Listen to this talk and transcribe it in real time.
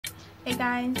Hey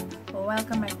guys,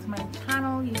 welcome back to my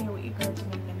channel. You're here with your girl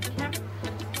Jamaican Kim.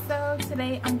 So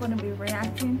today I'm going to be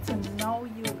reacting to Now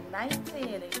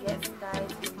United. Yes guys,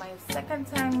 it's my second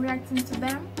time reacting to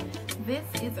them. This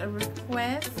is a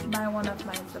request by one of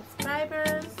my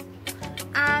subscribers,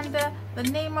 and the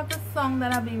name of the song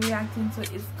that I'll be reacting to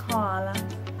is called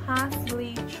Pas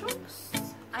Le Choix,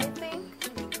 I think.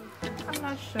 I'm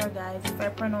not sure guys if I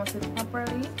pronounce it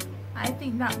properly. I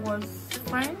think that was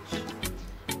French.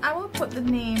 I will put the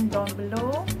name down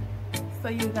below so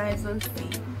you guys will see.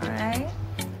 Alright,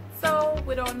 so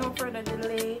without no further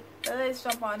delay, let's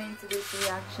jump on into this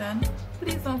reaction.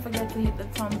 Please don't forget to hit the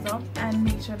thumbs up and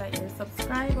make sure that you're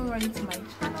subscribed already to my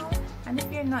channel, and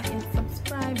if you're not yet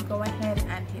subscribed, go ahead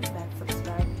and hit that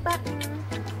subscribe button.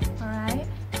 Alright,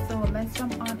 so let's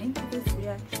jump on into this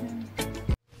reaction.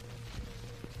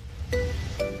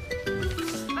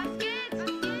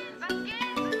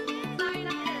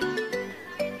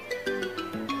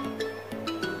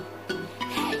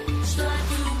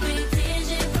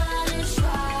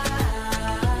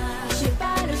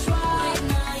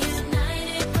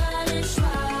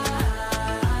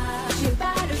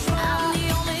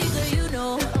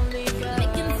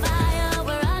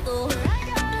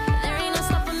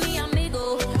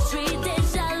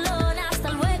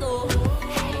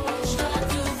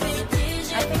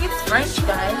 French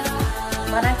guys,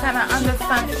 but I kind of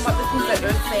understand some of the things that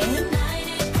they're saying.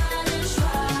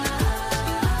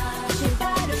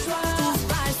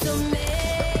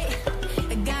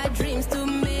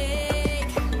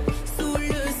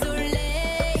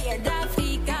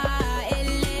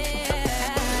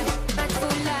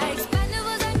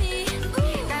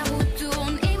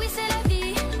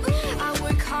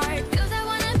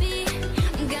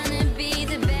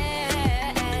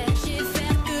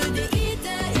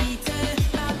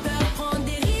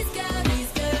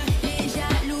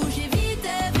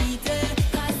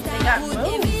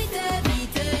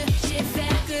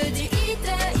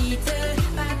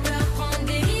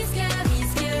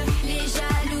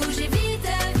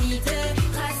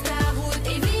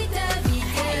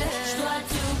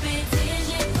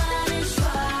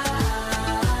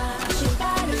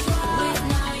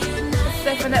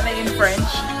 Definitely in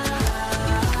French.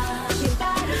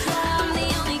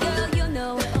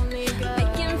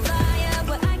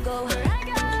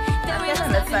 I can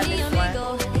understand this one.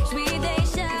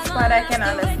 This part I can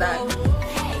understand.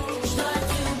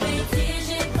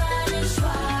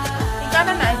 It got a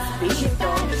nice beat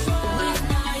though.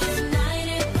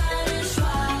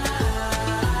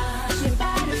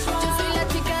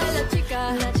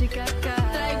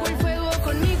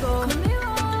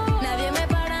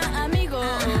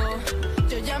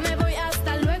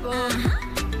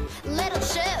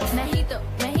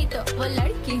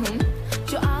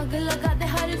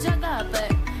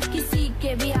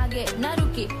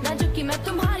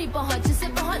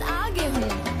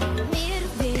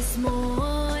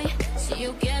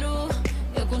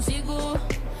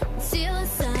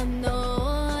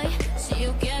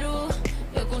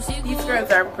 These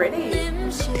girls are pretty.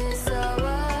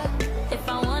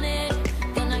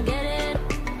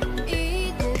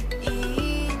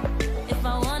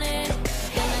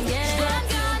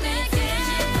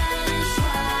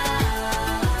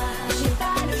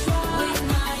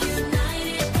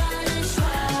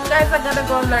 Guys, I gotta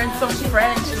go learn some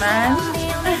French, man. Oh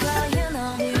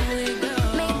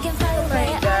my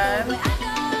god.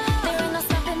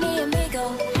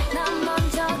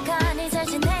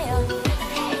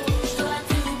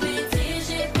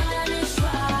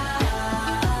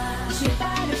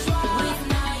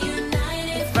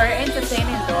 It's very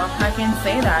entertaining though, I can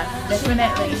say that,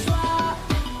 definitely.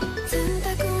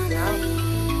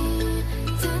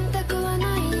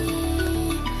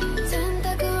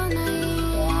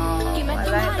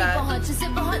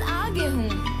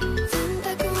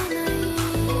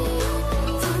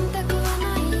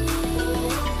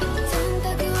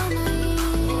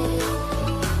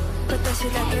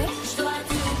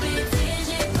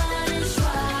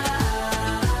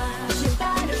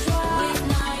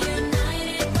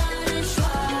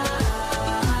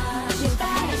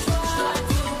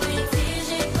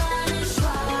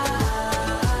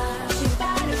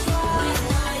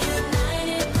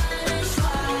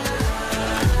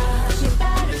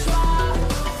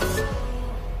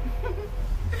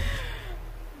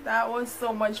 That was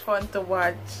so much fun to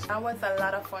watch. That was a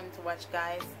lot of fun to watch,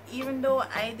 guys. Even though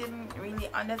I didn't really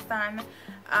understand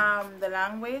the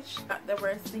language that they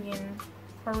were singing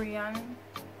Korean.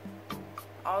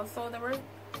 Also, they were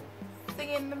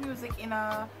singing the music in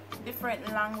a different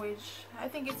language. I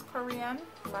think it's Korean,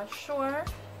 not sure.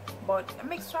 but a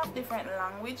mixture of different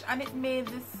language, and it made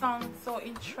this song so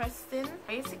interesting.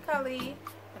 Basically,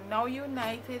 Now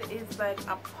United is like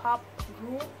a pop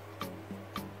group,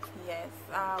 yes,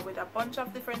 with a bunch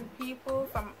of different people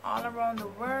from all around the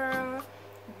world,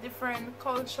 different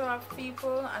culture of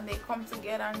people, and they come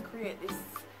together and create this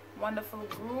wonderful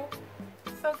group.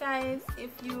 So guys, if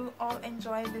you all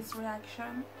enjoy this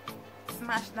reaction,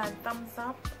 smash that thumbs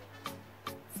up,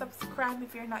 subscribe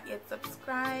if you're not yet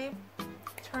subscribed,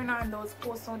 turn on those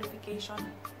post notification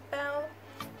bell,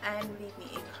 and leave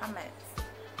me a comment.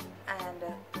 And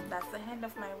that's the end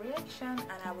of my reaction,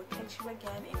 and I will catch you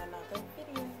again in another video.